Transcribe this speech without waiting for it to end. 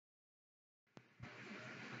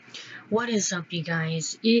What is up, you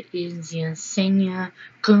guys? It is Yesenia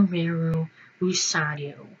Guerrero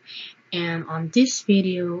Rosario, and on this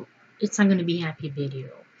video, it's not going to be a happy video.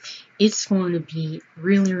 It's going to be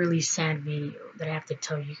really sad video that I have to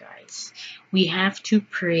tell you guys. We have to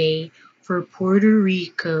pray for Puerto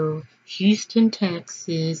Rico, Houston,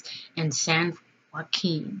 Texas, and San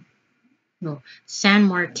Martin,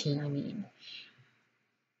 I mean.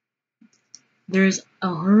 There's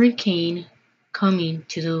a hurricane coming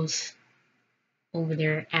to those over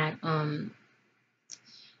there at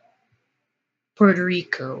Puerto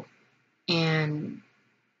Rico, and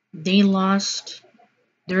they lost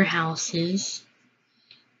their houses,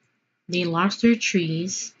 they lost their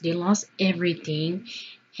trees, they lost everything,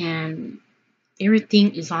 and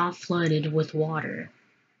everything is all flooded with water.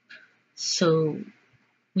 So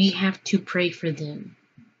we have to pray for them.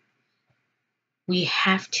 We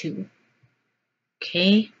have to.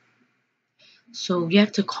 Okay? So you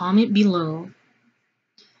have to comment below.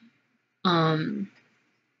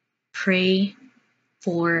 Pray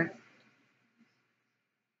for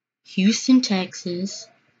Houston, Texas,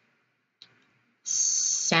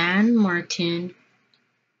 San Martin,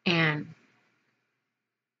 and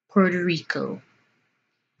Puerto Rico.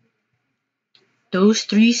 Those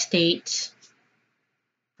three states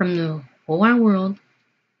from the whole wide world.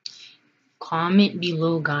 Comment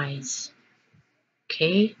below, guys.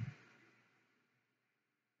 Okay?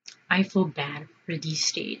 I feel bad for these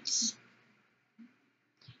states.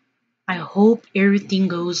 I hope everything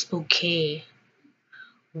goes okay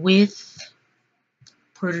with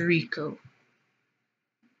Puerto Rico.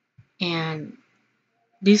 And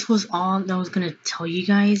this was all that I was going to tell you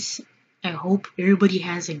guys. I hope everybody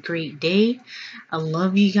has a great day. I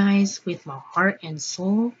love you guys with my heart and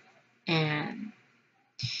soul. And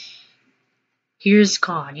here's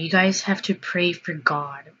God. You guys have to pray for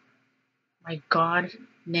God. My God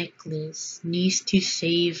necklace needs to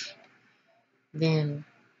save them.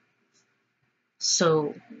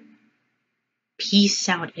 So, peace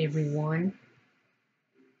out, everyone.